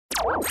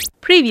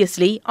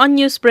Previously on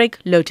Newsbreak,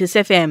 Lotus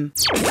FM.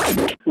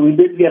 We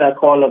did get a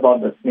call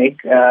about the snake.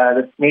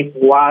 The snake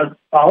was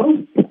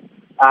found.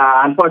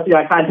 Unfortunately,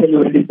 I can't tell you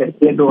whether it's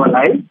dead or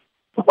alive,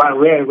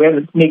 where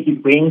the snake is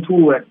going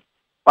to and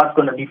what's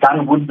going to be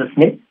done with the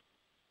snake.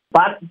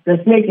 But the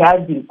snake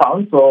has been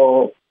found,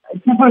 so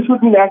people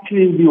shouldn't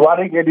actually be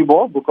worrying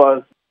anymore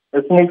because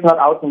the snake's not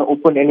out in the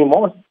open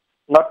anymore. It's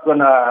not going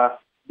to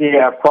be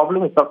a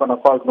problem. It's not going to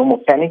cause no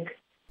more panic.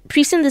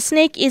 Preston, the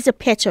snake is a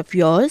pet of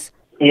yours.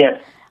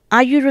 Yes.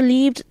 Are you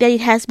relieved that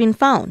it has been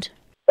found?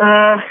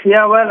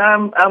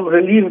 I'm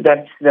relieved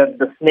that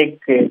the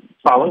snake is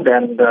found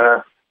and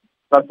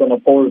not going to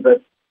pose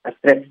a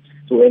threat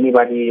to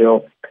anybody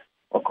or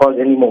cause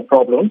any more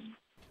problems.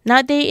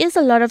 Now, there is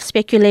a lot of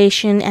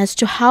speculation as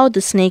to how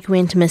the snake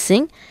went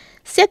missing.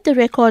 Set the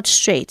record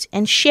straight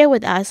and share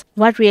with us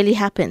what really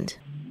happened.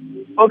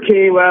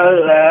 Okay,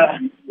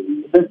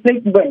 the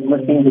snake went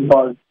missing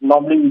because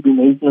normally we do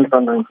maintenance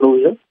on the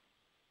enclosure.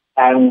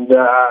 And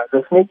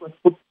the snake was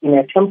put in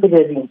a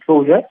temporary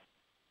enclosure.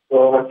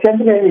 So a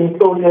temporary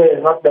enclosure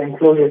is not the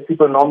enclosure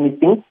people normally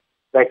think,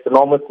 like the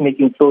normal snake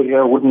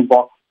enclosure, wooden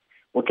box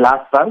with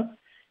glass front.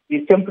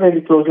 These temporary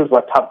enclosures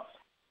were tubs.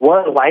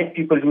 Worldwide,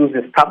 people use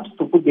these tubs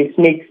to put their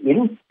snakes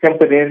in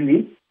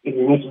temporarily if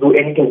you need to do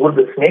anything with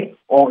the snake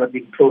or the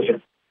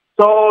enclosure.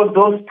 So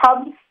those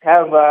tubs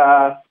have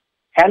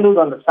handles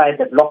on the side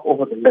that lock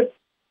over the lid.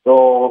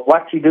 So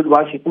what she did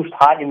was she pushed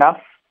hard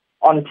enough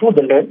onto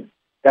the lid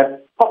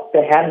that popped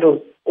the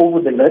handles over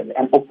the lid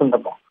and opened the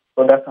box.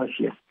 So that's how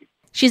she escaped.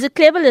 She's a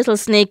clever little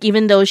snake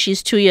even though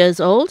she's 2 years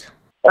old.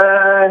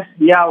 Come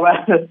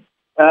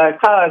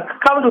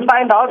to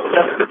find out,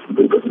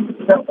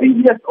 the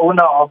previous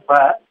owner of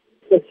her,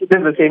 she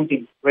did the same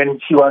thing when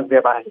she was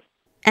there by.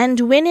 And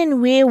when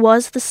and where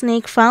was the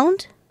snake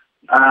found?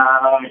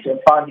 She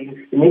found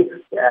in Phoenix,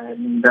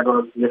 and that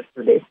was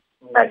yesterday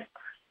night.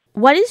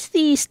 What is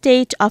the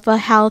state of her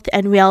health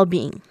and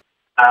well-being?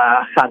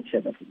 Can't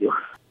share that with you.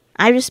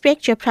 I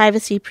respect your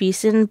privacy,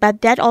 Preston,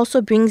 but that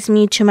also brings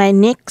me to my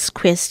next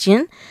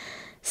question.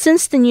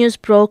 Since the news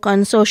broke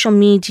on social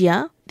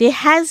media, there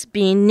has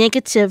been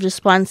negative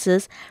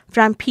responses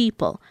from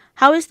people.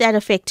 How has that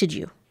affected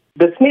you?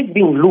 The snake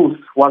being loose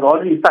was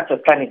already such a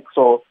panic,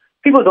 so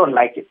people don't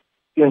like it.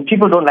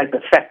 People don't like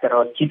the fact that I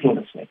was keeping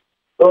the snake.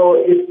 So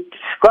it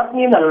got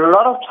me in a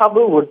lot of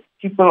trouble with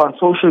people on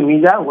social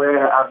media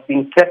where I've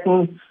been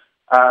threatened.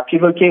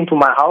 People came to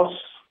my house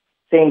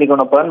saying they're going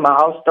to burn my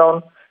house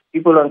down.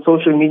 People on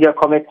social media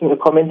commenting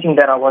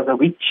that I was a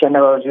witch and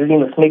I was using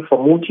the snake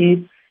for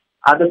muti.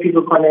 Other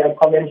people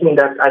commenting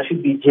that I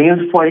should be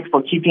jailed for it,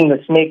 for keeping the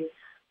snake.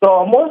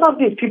 So most of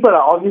these people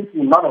are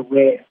obviously not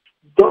aware,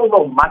 don't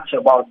know much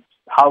about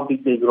how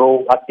big they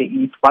grow, what they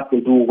eat, what they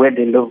do, where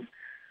they live.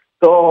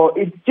 So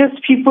it's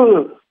just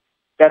people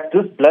that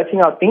just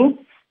blurting out things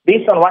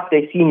based on what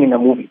they've seen in a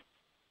movie.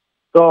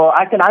 So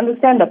I can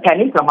understand the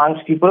panic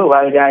amongst people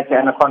while they're at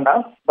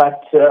Anaconda,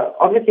 but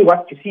obviously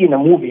what you see in a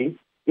movie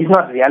is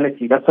not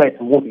reality. That's why it's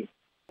a movie.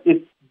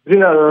 It's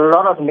bring a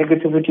lot of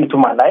negativity to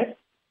my life.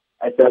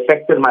 It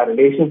affected my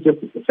relationships,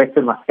 it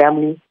affected my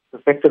family, it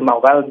affected my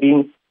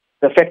well-being,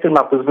 it affected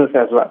my business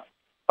as well.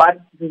 But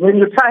when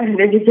you try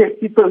and educate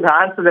people, the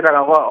answer that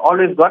I've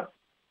always got,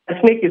 a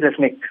snake is a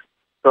snake.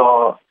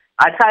 So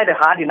I tried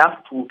hard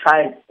enough to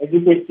try and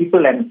educate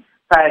people and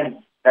try and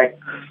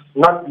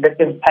not let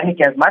them panic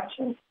as much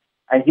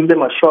and give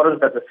them assurance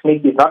that the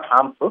snake is not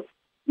harmful,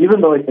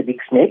 even though it's a big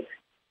snake.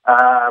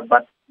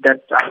 But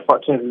that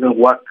unfortunately didn't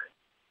work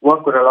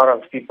with a lot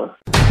of people.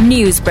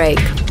 Newsbreak,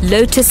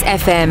 Lotus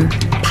FM,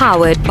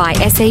 powered by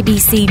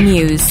SABC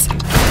News.